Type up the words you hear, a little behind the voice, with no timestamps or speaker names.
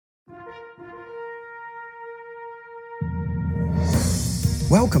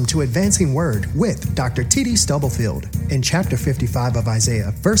Welcome to Advancing Word with Dr. T.D. Stubblefield. In chapter 55 of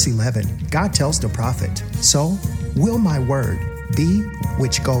Isaiah, verse 11, God tells the prophet, "So will my word be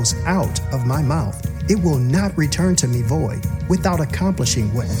which goes out of my mouth. It will not return to me void, without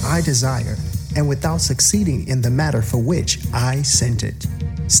accomplishing what I desire, and without succeeding in the matter for which I sent it."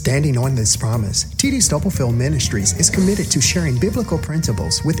 Standing on this promise, T.D. Stubblefield Ministries is committed to sharing biblical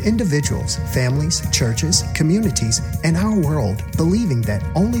principles with individuals, families, churches, communities, and our world, believing that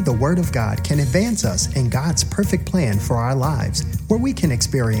only the Word of God can advance us in God's perfect plan for our lives, where we can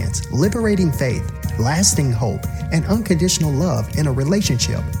experience liberating faith, lasting hope, and unconditional love in a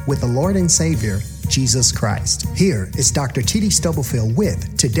relationship with the Lord and Savior, Jesus Christ. Here is Dr. T.D. Stubblefield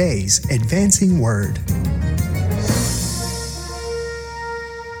with today's Advancing Word.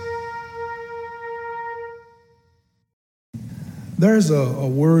 There's a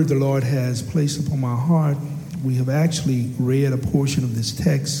word the Lord has placed upon my heart. We have actually read a portion of this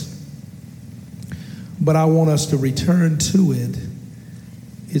text, but I want us to return to it.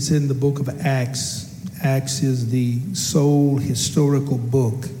 It's in the book of Acts. Acts is the sole historical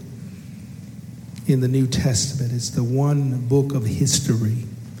book in the New Testament. It's the one book of history,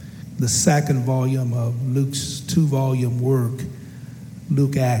 the second volume of Luke's two-volume work,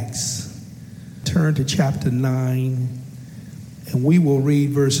 Luke Acts. Turn to chapter 9. And we will read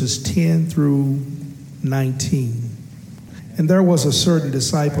verses 10 through 19. "And there was a certain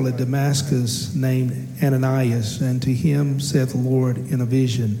disciple at Damascus named Ananias, and to him said the Lord in a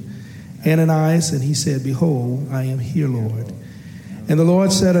vision, Ananias, and he said, Behold, I am here, Lord. And the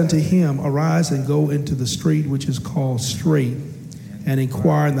Lord said unto him, Arise and go into the street which is called Straight, and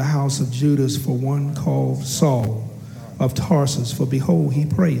inquire in the house of Judas for one called Saul of Tarsus, for behold, he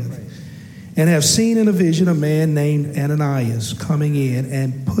prayeth. And have seen in a vision a man named Ananias coming in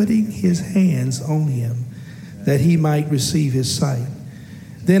and putting his hands on him, that he might receive his sight.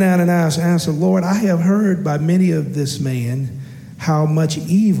 Then Ananias answered, Lord, I have heard by many of this man how much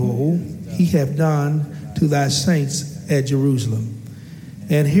evil he hath done to thy saints at Jerusalem.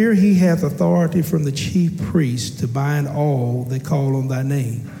 And here he hath authority from the chief priest to bind all that call on thy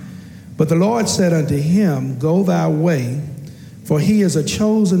name. But the Lord said unto him, Go thy way, for he is a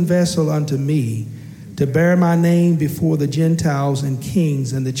chosen vessel unto me, to bear my name before the Gentiles and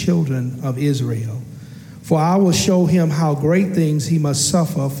kings and the children of Israel. For I will show him how great things he must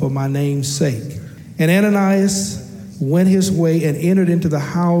suffer for my name's sake. And Ananias went his way and entered into the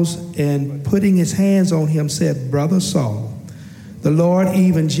house, and putting his hands on him said, Brother Saul, the Lord,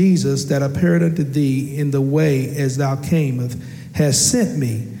 even Jesus, that appeared unto thee in the way as thou camest, has sent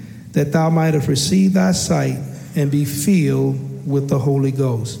me, that thou mightest receive thy sight and be filled with the Holy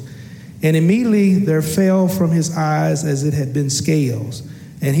Ghost. And immediately there fell from his eyes as it had been scales,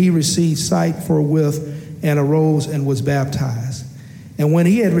 and he received sight forthwith, and arose and was baptized. And when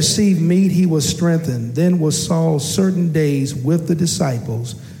he had received meat, he was strengthened. Then was Saul certain days with the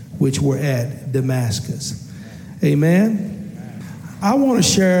disciples which were at Damascus. Amen. I want to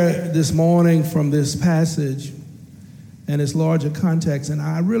share this morning from this passage and its larger context, and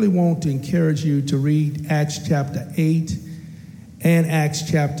I really want to encourage you to read Acts chapter 8 and Acts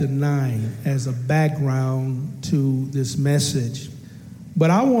chapter 9 as a background to this message. But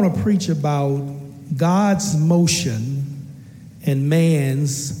I want to preach about God's motion and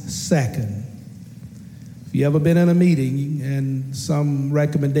man's second. If you ever been in a meeting and some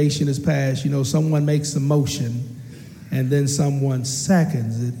recommendation is passed, someone makes a motion and then someone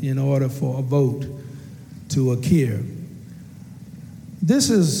seconds it in order for a vote to occur. This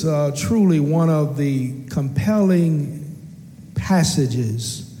is truly one of the compelling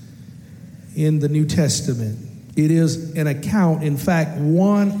passages in the New Testament. It is an account, in fact,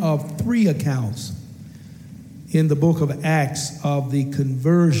 one of three accounts in the book of Acts of the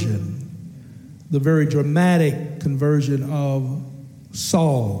conversion, the very dramatic conversion of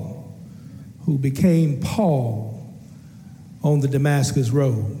Saul, who became Paul on the Damascus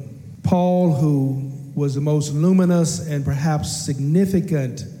Road. Paul, who was the most luminous and perhaps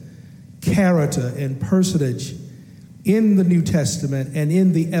significant character and personage in the New Testament and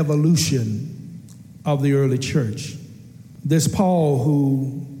in the evolution of the early church. This Paul,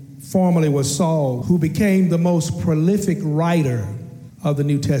 who formerly was Saul, who became the most prolific writer of the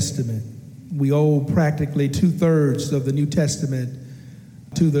New Testament. We owe practically 2/3 of the New Testament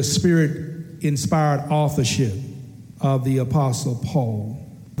to the Spirit-inspired authorship of the Apostle Paul.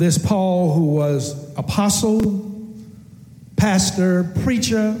 This Paul, who was apostle, pastor,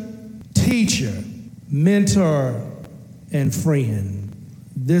 preacher, teacher, mentor, and friend.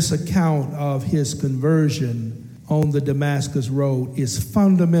 This account of his conversion on the Damascus Road is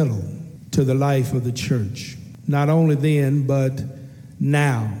fundamental to the life of the church. Not only then, but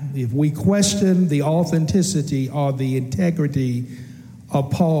now. If we question the authenticity or the integrity of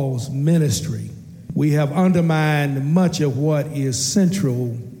Paul's ministry, we have undermined much of what is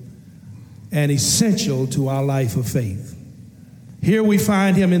central and essential to our life of faith. Here we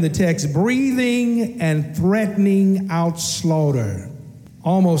find him in the text breathing and threatening out slaughter,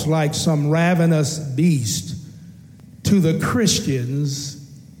 almost like some ravenous beast, to the Christians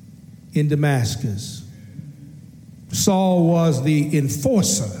in Damascus. Saul was the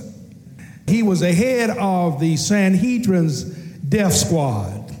enforcer. He was the head of the Sanhedrin's death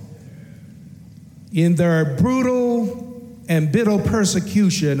squad in their brutal and bitter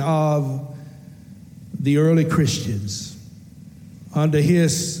persecution of the early Christians. Under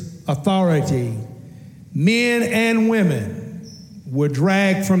his authority, men and women were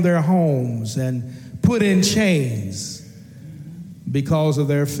dragged from their homes and put in chains because of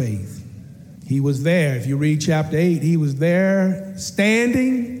their faith. He was there. If you read chapter 8, he was there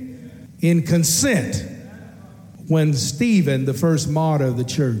standing in consent when Stephen, the first martyr of the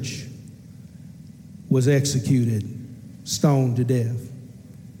church, was executed, stoned to death.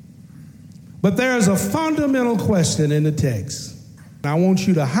 But there is a fundamental question in the text. I want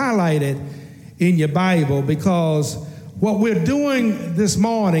you to highlight it in your Bible, because what we're doing this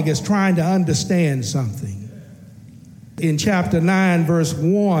morning is trying to understand something. In chapter 9, verse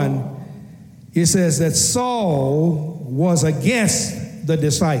 1, it says that Saul was against the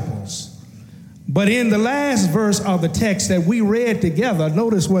disciples. But in the last verse of the text that we read together,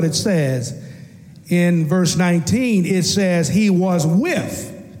 notice what it says. In verse 19, it says he was with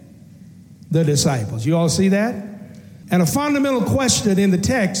the disciples. You all see that? And a fundamental question in the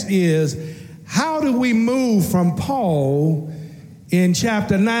text is, how do we move from Paul in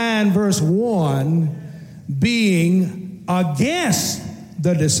chapter 9, verse 1, being against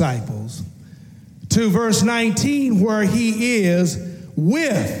the disciples, to verse 19, where he is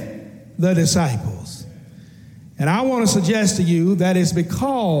with the disciples? And I want to suggest to you that it's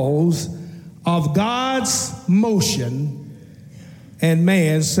because of God's motion and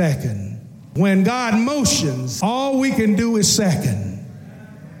man's second. When God motions, all we can do is second.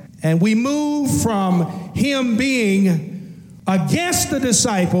 And we move from him being against the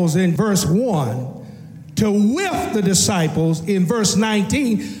disciples in verse 1 to with the disciples in verse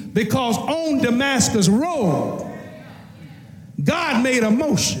 19, because on Damascus Road, God made a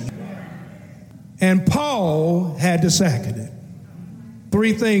motion and Paul had to second it.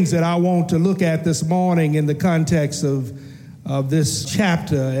 Three things that I want to look at this morning in the context of this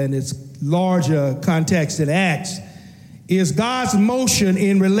chapter and its larger context in Acts is God's motion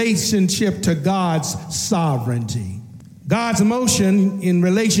in relationship to God's sovereignty. God's motion in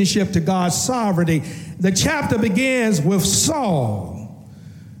relationship to God's sovereignty. The chapter begins with Saul,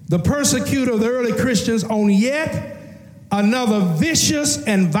 the persecutor of the early Christians, on yet another vicious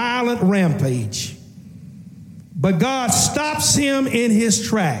and violent rampage. But God stops him in his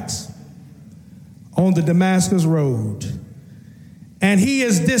tracks on the Damascus Road. And he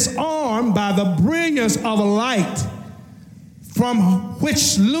is disarmed by the brilliance of a light, from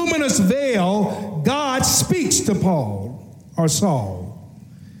which luminous veil God speaks to Paul or Saul.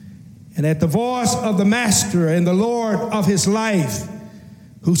 And at the voice of the Master and the Lord of his life,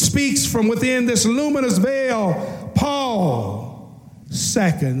 who speaks from within this luminous veil, Paul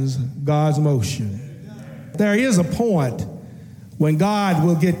seconds God's motion. There is a point when God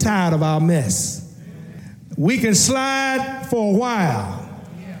will get tired of our mess. We can slide for a while,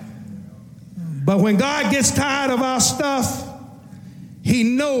 but when God gets tired of our stuff, he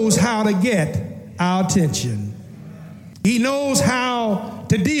knows how to get our attention. He knows how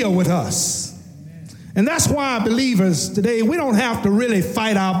to deal with us. And that's why believers today, we don't have to really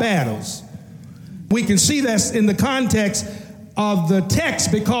fight our battles. We can see that in the context of the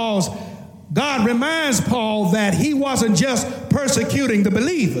text, because God reminds Paul that he wasn't just persecuting the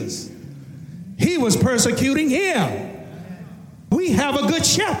believers. He was persecuting him. We have a good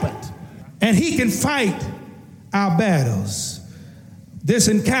shepherd, and he can fight our battles. This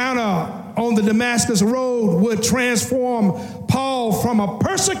encounter on the Damascus Road would transform Paul from a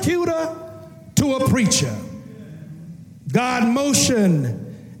persecutor to a preacher. God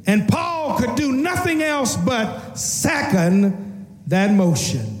motioned, and Paul could do nothing else but second that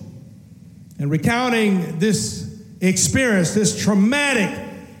motion. And recounting this experience, this traumatic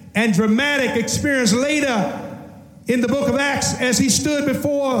and dramatic experience later in the book of Acts, as he stood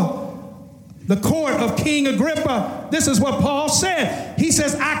before the court of King Agrippa, this is what Paul said. He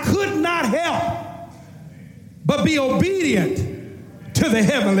says, I could not help but be obedient to the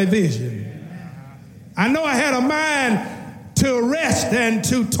heavenly vision. I know I had a mind to arrest and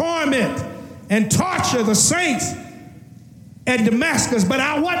to torment and torture the saints, at Damascus, but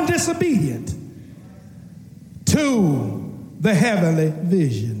I wasn't disobedient to the heavenly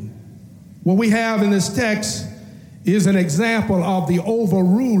vision. What we have in this text is an example of the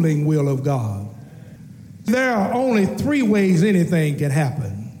overruling will of God. There are only three ways anything can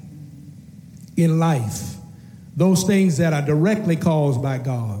happen in life. Those things that are directly caused by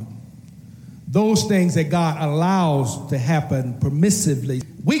God. Those things that God allows to happen permissively.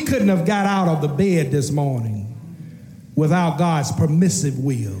 We couldn't have got out of the bed this morning without God's permissive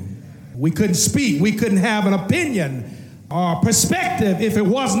will. We couldn't speak. We couldn't have an opinion or perspective if it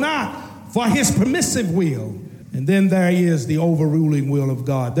was not for his permissive will. And then there is the overruling will of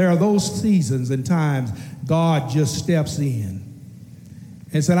God. There are those seasons and times God just steps in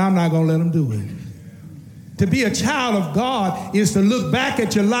and said, I'm not going to let him do it. To be a child of God is to look back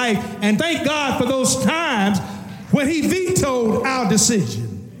at your life and thank God for those times when he vetoed our decision.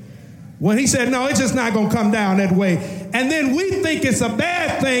 When he said, no, it's just not going to come down that way. And then we think it's a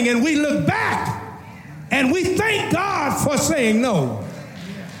bad thing and we look back and we thank God for saying no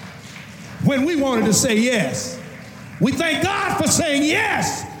when we wanted to say yes. We thank God for saying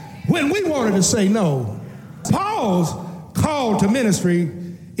yes when we wanted to say no. Paul's call to ministry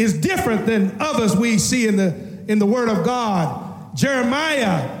is different than others we see in the Word of God.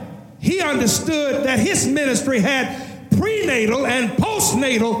 Jeremiah, he understood that his ministry had prenatal and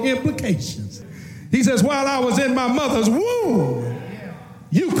postnatal implications. He says, while I was in my mother's womb,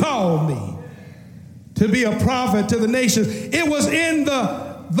 you called me to be a prophet to the nations. It was in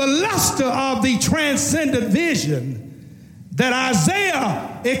the luster of the transcendent vision that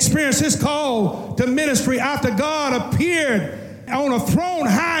Isaiah experienced his call to ministry after God appeared on a throne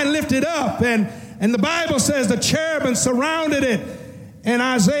high and lifted up. And the Bible says the cherubim surrounded it. And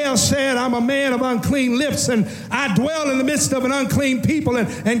Isaiah said, I'm a man of unclean lips, and I dwell in the midst of an unclean people.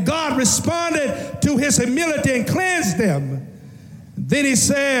 And God responded to his humility and cleansed them. Then he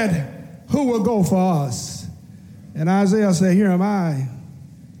said, who will go for us? And Isaiah said, here am I.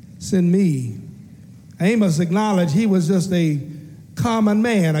 Send me. Amos acknowledged he was just a common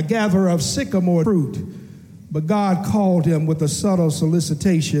man, a gatherer of sycamore fruit. But God called him with a subtle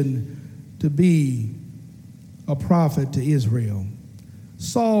solicitation to be a prophet to Israel.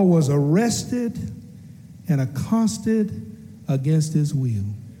 Saul was arrested and accosted against his will.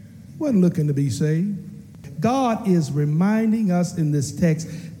 He wasn't looking to be saved. God is reminding us in this text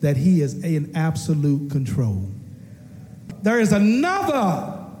that he is in absolute control. There is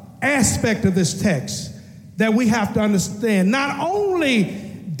another aspect of this text that we have to understand. Not only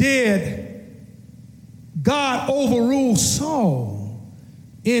did God overruled Saul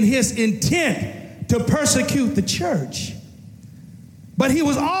in his intent to persecute the church, but he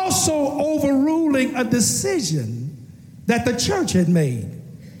was also overruling a decision that the church had made.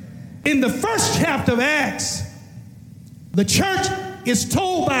 In the first chapter of Acts, the church is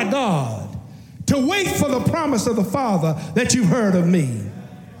told by God to wait for the promise of the Father that you've heard of me.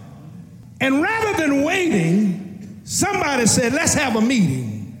 And rather than waiting, somebody said, let's have a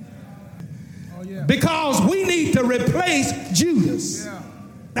meeting. Because we need to replace Judas. Yeah.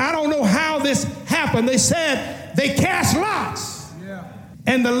 I don't know how this happened. They said they cast lots. Yeah.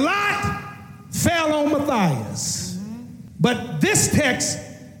 And the lot fell on Matthias. Mm-hmm. But this text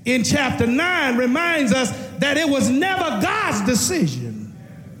in chapter 9 reminds us that it was never God's decision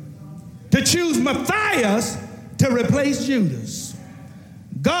to choose Matthias to replace Judas.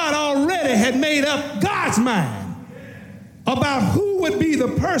 God already had made up God's mind about who would be the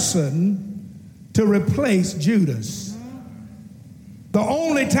person to replace Judas. The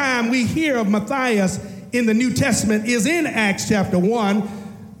only time we hear of Matthias in the New Testament is in Acts chapter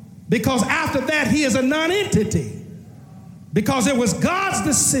 1, because after that he is a non-entity, because it was God's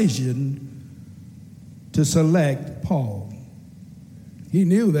decision to select Paul. He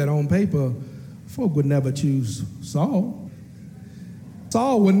knew that on paper, folk would never choose Saul.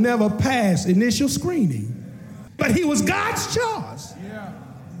 Saul would never pass initial screening, but he was God's choice.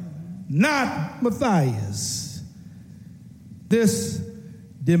 Not Matthias. This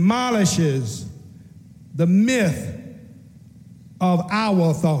demolishes the myth of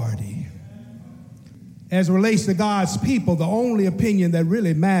our authority. As it relates to God's people, the only opinion that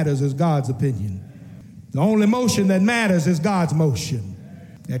really matters is God's opinion. The only motion that matters is God's motion.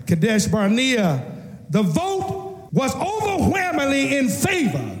 At Kadesh Barnea, the vote was overwhelmingly in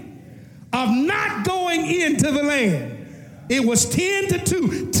favor of not going into the land. It was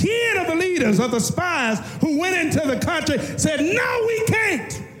 10-2. 10 of the leaders of the spies who went into the country said, no, we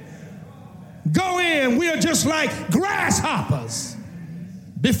can't go in. We are just like grasshoppers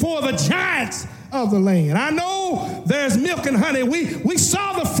before the giants of the land. I know there's milk and honey. We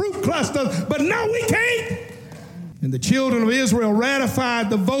saw the fruit clusters, but no, we can't. And the children of Israel ratified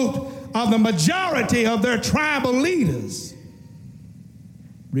the vote of the majority of their tribal leaders,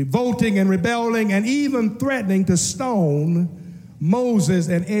 revolting and rebelling and even threatening to stone Moses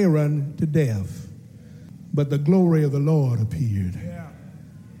and Aaron to death. But the glory of the Lord appeared.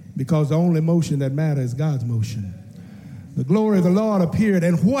 Because the only motion that matters is God's motion. The glory of the Lord appeared,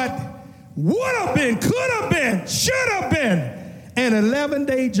 and what would have been, could have been, should have been an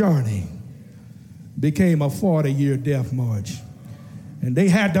 11-day journey became a 40-year death march. And they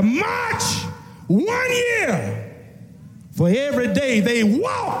had to march 1 year for every day they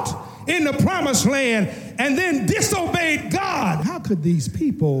walked in the promised land and then disobeyed God. How could these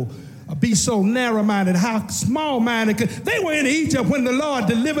people be so narrow-minded, how small-minded? They were in Egypt when the Lord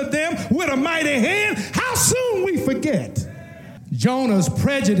delivered them with a mighty hand. How soon we forget. Jonah's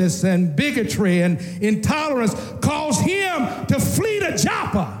prejudice and bigotry and intolerance caused him to flee to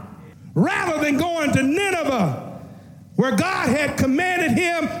Joppa rather than going to Nineveh, where God had commanded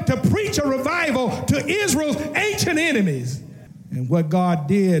him to preach a revival to Israel's ancient enemies. And what God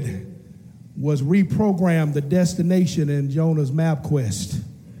did was reprogram the destination in Jonah's MapQuest.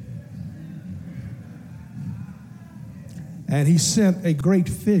 And he sent a great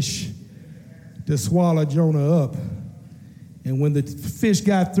fish to swallow Jonah up. And when the fish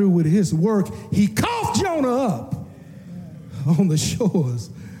got through with his work, he coughed Jonah up on the shores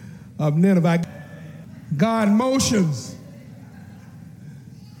of Nineveh. God motions.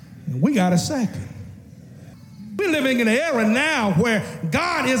 And we got a second. We're living in an era now where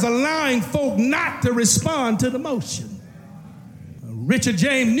God is allowing folk not to respond to the motion. Richard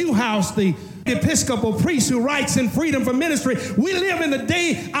James Newhouse, the Episcopal priest who writes in Freedom from Ministry, we live in the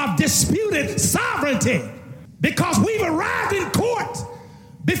day of disputed sovereignty because we've arrived in court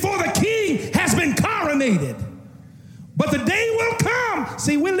before the king has been coronated. But the day will come.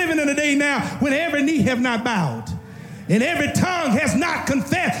 See, we're living in a day now when every knee have not bowed and every tongue has not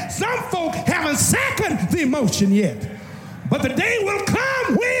confessed. Some folk haven't seconded the emotion yet. But the day will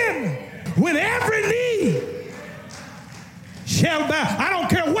come when every knee shall bow. I don't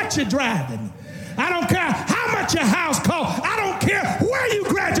care what you're driving. I don't care how much your house costs. I don't care where you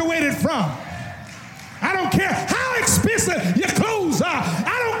graduated from. I don't care how expensive your clothes are.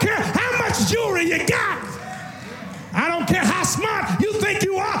 I don't care how much jewelry you got. I don't care how smart you think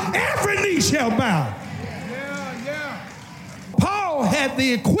you are. Every knee shall bow. Paul had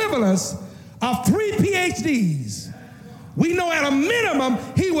the equivalence of 3 PhDs. We know at a minimum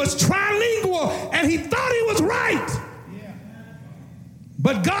he was trilingual and he thought he was right.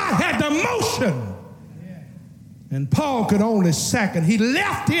 But God had the motion. And Paul could only second. He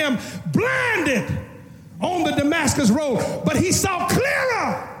left him blinded on the Damascus road. But he saw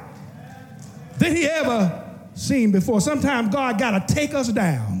clearer than he ever seen before. Sometimes God got to take us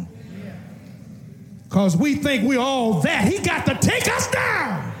down. Because we think we're all that. He got to take us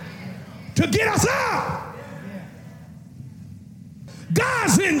down to get us up.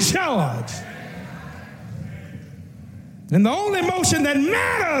 God's in charge. And the only motion that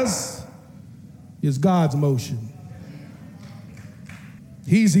matters is God's motion.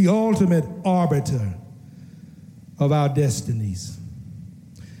 He's the ultimate arbiter of our destinies.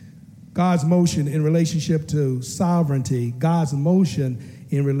 God's motion in relationship to sovereignty, God's motion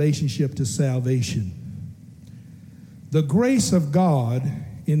in relationship to salvation. The grace of God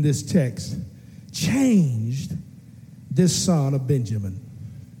in this text changed this son of Benjamin.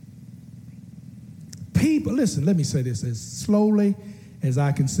 People, listen, let me say this as slowly as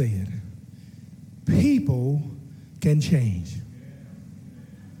I can say it. People can change.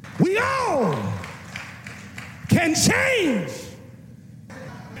 We all can change.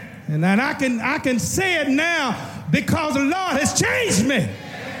 And I can say it now because the Lord has changed me.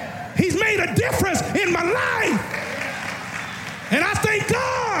 He's made a difference in my life. And I thank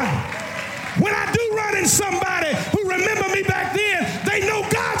God when I do run into somebody who remember me back then, they know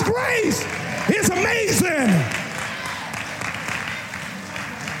God's grace is amazing.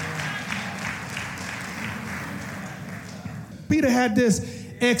 Peter had this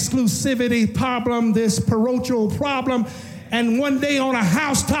exclusivity problem, this parochial problem, and one day on a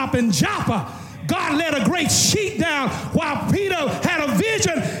housetop in Joppa, God let a great sheet down while Peter had a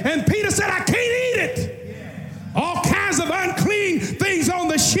vision, and Peter said, I can't eat it. All kinds of unclean things on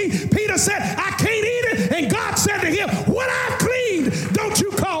the sheet. Peter said, I can't eat it. And God said to him, what I've cleaned, don't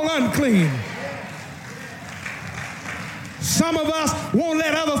you call unclean. Some of us won't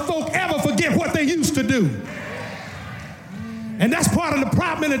let other folk ever forget what they used to do. And that's part of the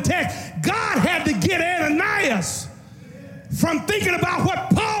problem in the text. God had to get Ananias from thinking about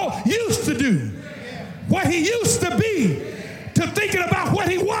what Paul used to do, what he used to be, to thinking about what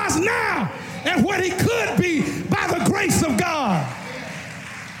he was now and what he could be by the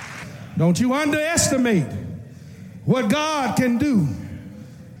Don't you underestimate what God can do.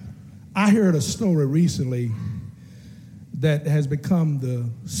 I heard a story recently that has become the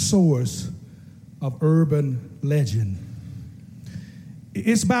source of urban legend.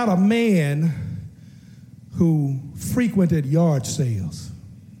 It's about a man who frequented yard sales.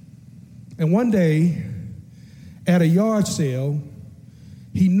 And one day, at a yard sale,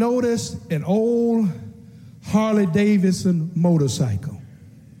 he noticed an old Harley Davidson motorcycle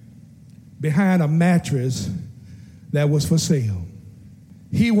behind a mattress that was for sale.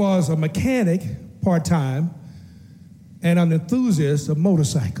 He was a mechanic part-time and an enthusiast of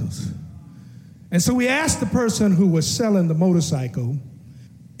motorcycles. And so we asked the person who was selling the motorcycle,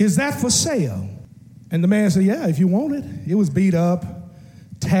 "Is that for sale?" And the man said, "Yeah, if you want it." It was beat up,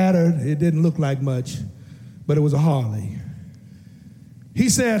 tattered. It didn't look like much, but it was a Harley. He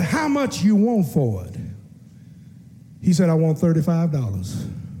said, "How much you want for it?" He said, "I want $35.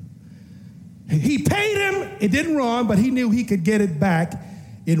 He paid him. It didn't run, but he knew he could get it back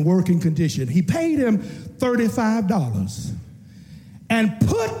in working condition. He paid him $35 and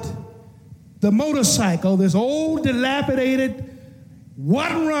put the motorcycle, this old dilapidated,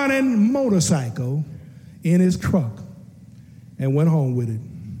 wasn't running motorcycle, in his truck and went home with it.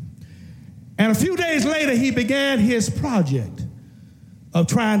 And a few days later, he began his project of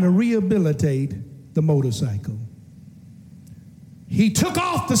trying to rehabilitate the motorcycle. He took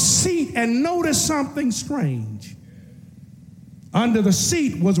off the seat and noticed something strange. Under the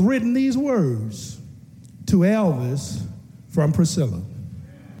seat was written these words, "To Elvis from Priscilla."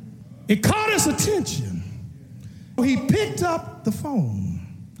 It caught his attention. He picked up the phone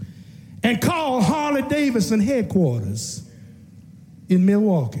and called Harley Davidson headquarters in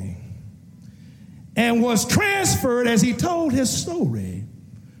Milwaukee and was transferred, as he told his story,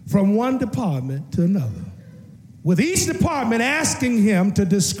 from one department to another, with each department asking him to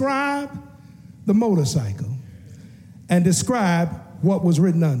describe the motorcycle and describe what was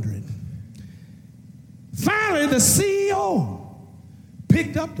written under it. Finally, the CEO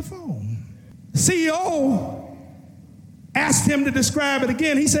picked up the phone. The CEO asked him to describe it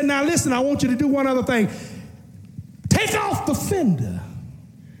again. He said, "Now listen, I want you to do one other thing. Take off the fender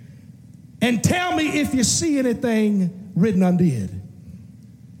and tell me if you see anything written under it."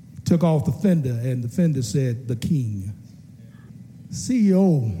 Took off the fender, and the fender said, "The King."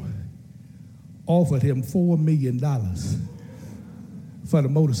 CEO offered him $4 million for the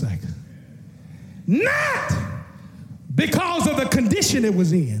motorcycle. Not because of the condition it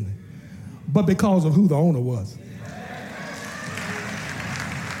was in, but because of who the owner was.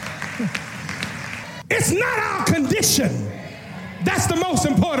 It's not our condition that's the most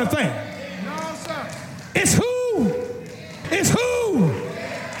important thing. No, sir. It's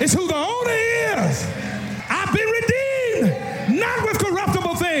who the owner is. I've been redeemed, not with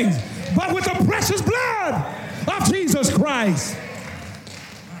corruptible things, but with the precious blood of Jesus Christ.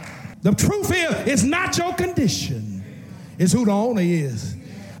 The truth is, it's not your condition. It's who the owner is.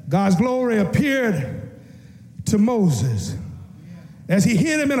 God's glory appeared to Moses as he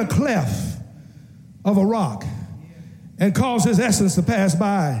hid him in a cleft of a rock and caused his essence to pass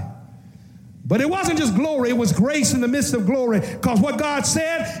by. But it wasn't just glory, it was grace in the midst of glory, because what God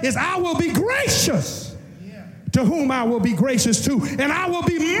said is, "I will be gracious to whom I will be gracious to, and I will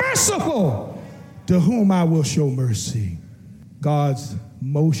be merciful to whom I will show mercy." God's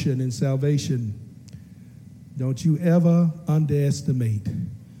motion in salvation. Don't you ever underestimate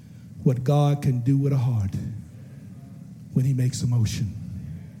what God can do with a heart when he makes a motion.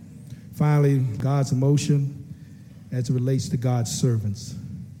 Finally, God's emotion as it relates to God's servants.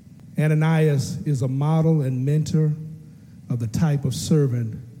 Ananias is a model and mentor of the type of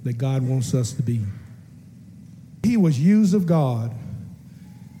servant that God wants us to be. He was used of God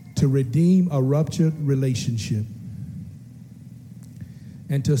to redeem a ruptured relationship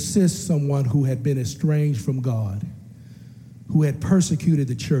and to assist someone who had been estranged from God, who had persecuted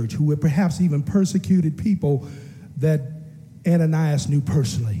the church, who had perhaps even persecuted people that Ananias knew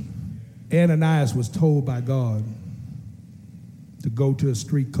personally. Ananias was told by God to go to a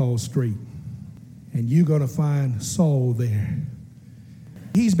street called Straight, and you're going to find Saul there.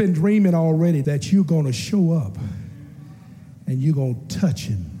 He's been dreaming already that you're going to show up and you're going to touch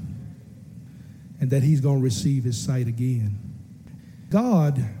him and that he's going to receive his sight again.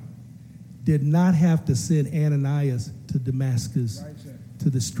 God did not have to send Ananias to Damascus, to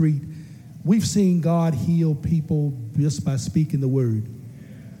the street. We've seen God heal people just by speaking the word.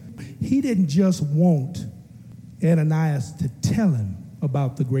 He didn't just want Ananias to tell him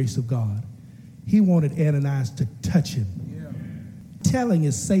about the grace of God. He wanted Ananias to touch him. Yeah. Telling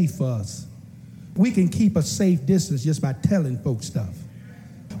is safe for us. We can keep a safe distance just by telling folks stuff.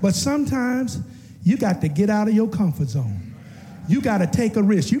 But sometimes you got to get out of your comfort zone. You got to take a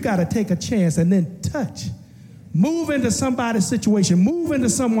risk. You got to take a chance and then touch. Move into somebody's situation. Move into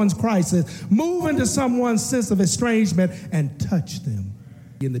someone's crisis. Move into someone's sense of estrangement and touch them.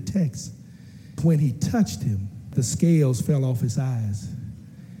 In the text, when he touched him, the scales fell off his eyes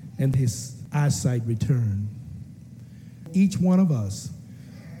and his eyesight returned. Each one of us,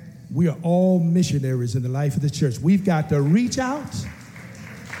 we are all missionaries in the life of the church. We've got to reach out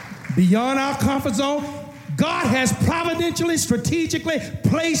beyond our comfort zone. God has providentially, strategically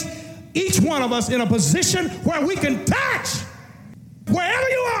placed each one of us in a position where we can touch. Wherever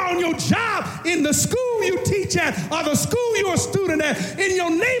you are on your job, in the school you teach at, or the school you're a student at, in your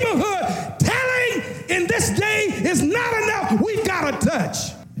neighborhood, telling in this day is not enough. We've got to touch.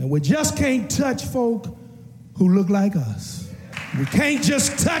 And we just can't touch folk who look like us. We can't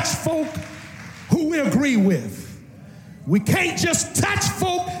just touch folk who we agree with. We can't just touch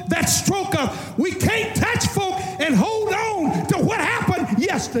folk that stroke us. We can't touch folk and hold on to what happened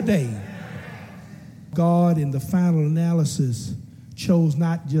yesterday. God, in the final analysis, chose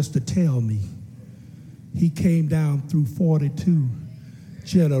not just to tell me. He came down through 42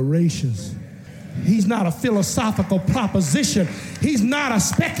 generations. He's not a philosophical proposition. He's not a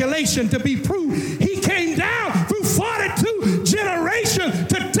speculation to be proved. He came down through 42 generations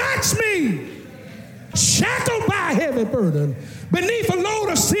to touch me. Shackled by a heavy burden, beneath a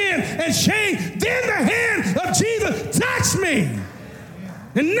load of sin and shame, then the hand of Jesus touched me.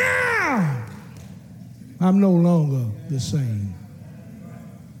 And now, I'm no longer the same.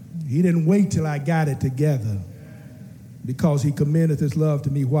 He didn't wait till I got it together, because he commendeth his love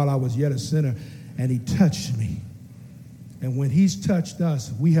to me while I was yet a sinner, and he touched me. And when he's touched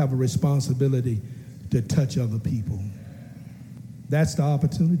us, we have a responsibility to touch other people. That's the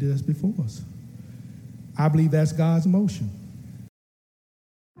opportunity that's before us. I believe that's God's motion.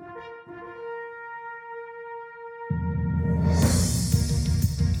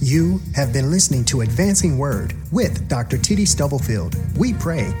 You have been listening to Advancing Word with Dr. T.D. Stubblefield. We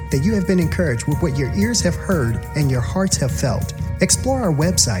pray that you have been encouraged with what your ears have heard and your hearts have felt. Explore our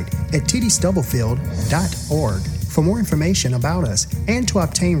website at tdstubblefield.org for more information about us and to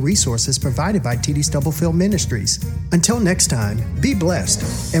obtain resources provided by T.D. Stubblefield Ministries. Until next time, be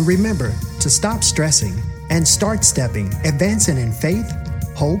blessed, and remember to stop stressing and start stepping, advancing in faith,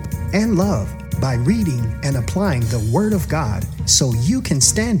 hope, and love by reading and applying the Word of God so you can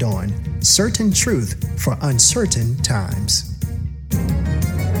stand on certain truth for uncertain times.